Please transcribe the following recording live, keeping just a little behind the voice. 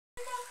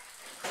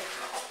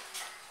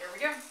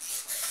go.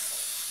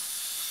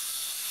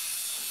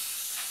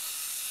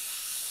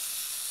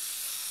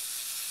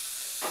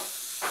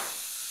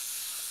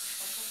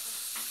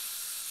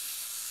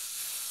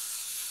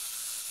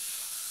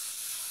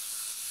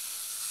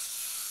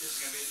 This is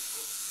going to be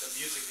the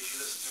music that she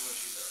listened to when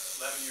she's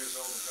 11 years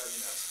old and driving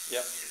you nuts.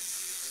 Yep.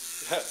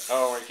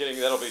 Oh, are you kidding?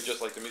 That'll be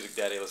just like the music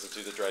Daddy listens to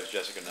that drives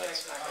Jessica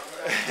nuts.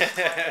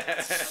 Yeah,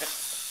 exactly.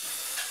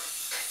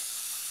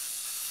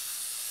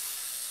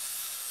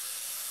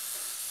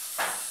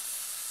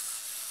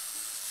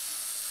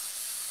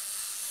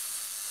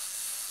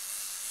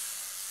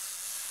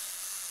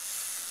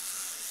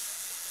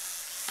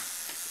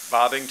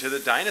 Bobbing to the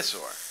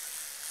dinosaur.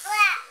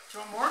 Do you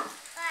want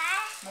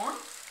more? More?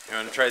 You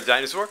want to try the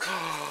dinosaur?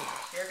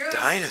 Here it goes.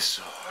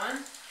 Dinosaur.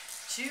 1,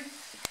 2,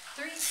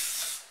 3.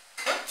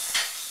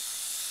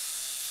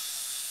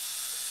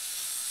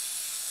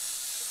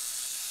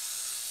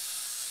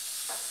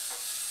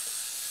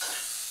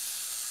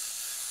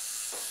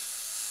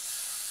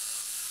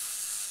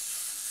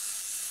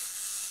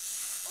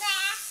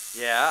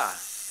 Yeah.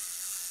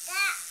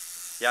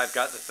 Yeah, I've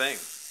got the thing.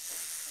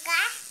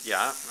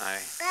 Yeah,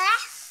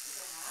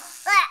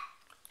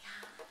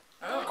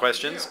 Oh,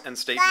 questions and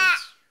statements.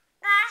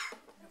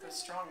 those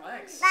strong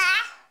legs.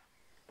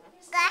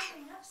 You're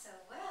stepping up so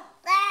well.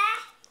 Yeah.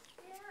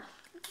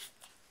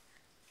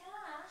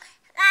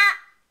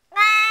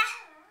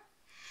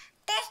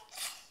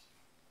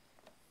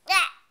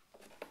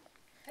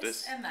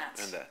 This and that.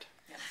 And that.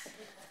 Yes.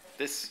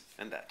 This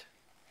and that.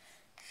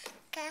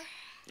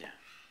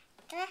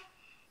 Yeah.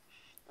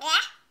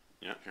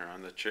 Yeah, you're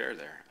on the chair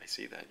there. I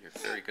see that. You're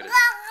very good at.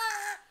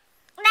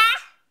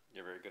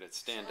 You're very good at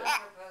standing. Yeah,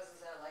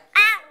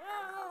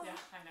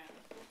 I know.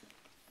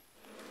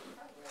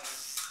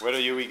 Wait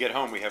till we get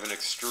home. We have an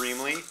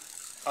extremely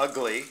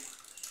ugly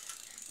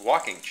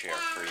walking chair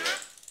for you.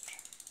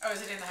 Oh,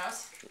 is it in the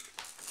house?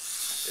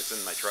 It's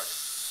in my truck.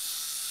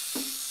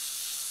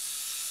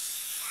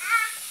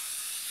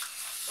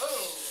 Oh.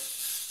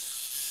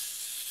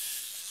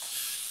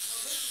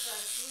 Well, this is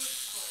our food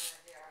corner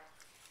here.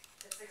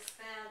 It's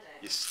expanding.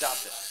 You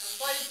stopped it.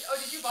 Why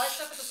did you buy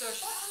stuff at the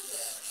social?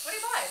 What do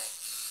you buy?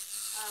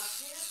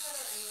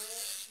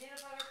 Peanut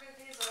butter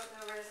cookies,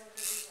 oatmeal raisin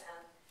cookies,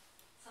 and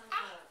some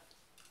kind of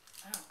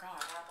Oh,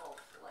 God. apple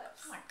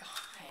flips. Oh, my God.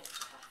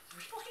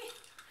 Really?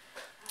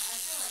 I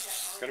feel like I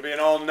It's going to be an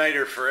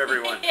all-nighter for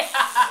everyone. Yeah.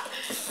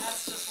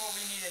 That's just what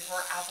we needed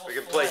for apple We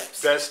can play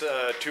flips. best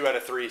 2 out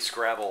of 3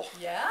 Scrabble.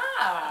 Yeah.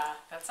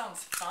 That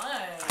sounds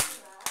fun.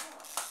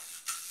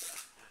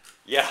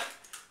 Yeah,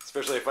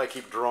 especially if I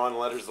keep drawing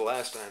letters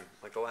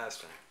like the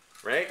last time.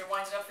 Right? Can we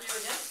wind it up for you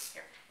again?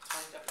 Here, let's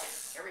wind it up for you.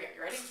 Here we go.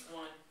 You ready?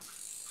 1.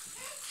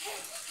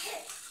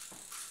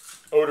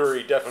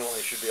 Odory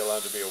definitely should be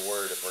allowed to be a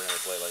word if we're going to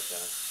play like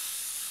that.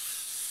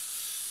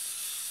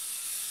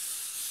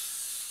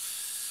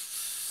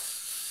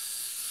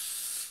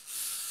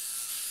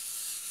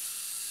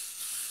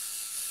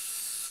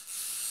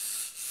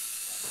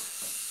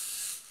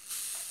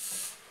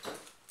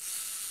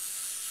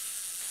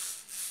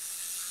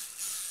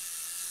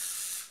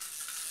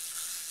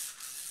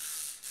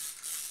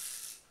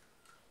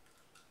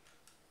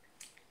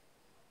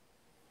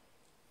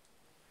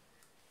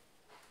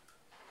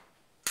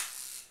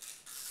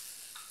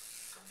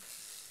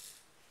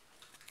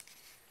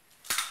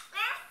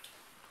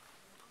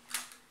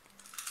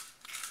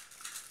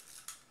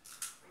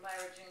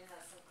 Myra Jean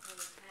has some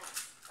clean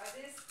pants. Are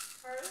these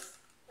hers?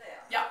 They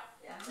are. Yeah.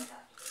 Yeah, they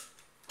have to be.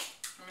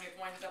 Want me to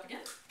wind it up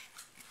again?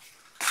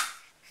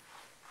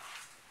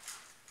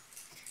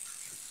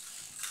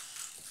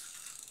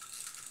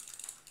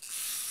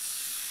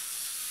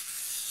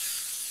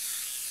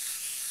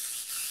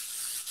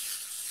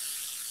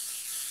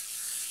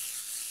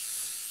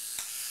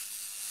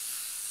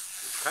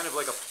 It's kind of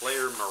like a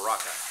player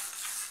maraca.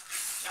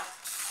 Yeah.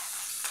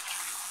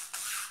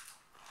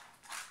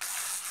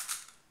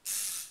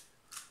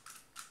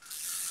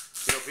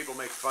 You know, people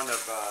make fun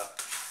of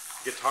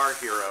Guitar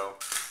Hero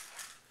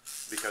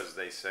because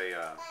they say,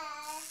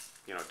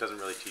 you know, it doesn't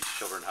really teach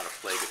children how to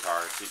play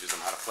guitar. It teaches them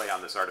how to play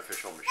on this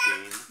artificial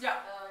machine. Yeah.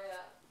 Oh,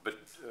 yeah. But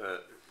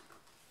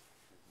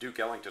Duke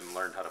Ellington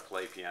learned how to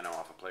play piano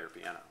off a player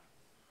piano.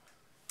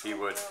 He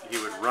would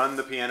run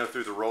the piano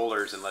through the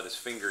rollers and let his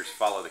fingers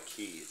follow the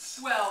keys.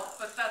 Well,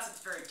 but that's a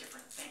very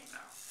different thing, though.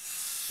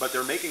 But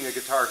they're making a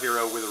Guitar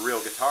Hero with a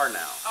real guitar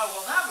now. Oh,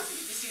 well, that would be,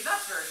 you see,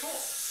 that's very cool.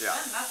 Yeah.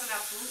 And that's an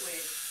absolutely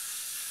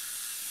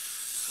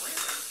great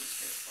way to teach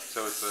kids to play.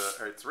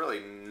 So it's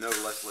really no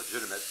less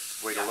legitimate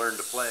way to Yeah. learn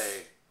to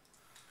play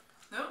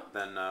No?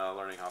 than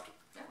learning how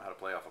to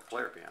play off a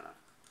player piano.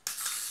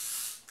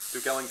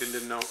 Duke Ellington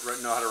didn't know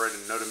how to write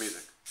a note of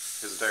music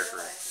his entire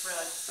career.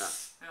 Really? Yeah.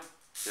 Yeah.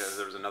 Yeah,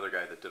 there was another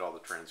guy that did all the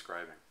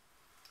transcribing.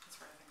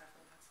 That's right, I think I've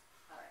heard that.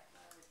 Alright,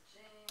 Myra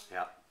Jean.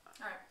 Yeah.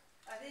 Alright.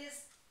 Are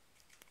these?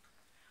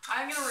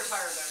 I'm going to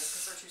retire those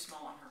because they're too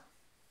small on her.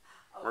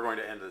 Oh, We're going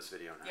to end this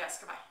video now. Yes,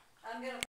 goodbye. I'm going to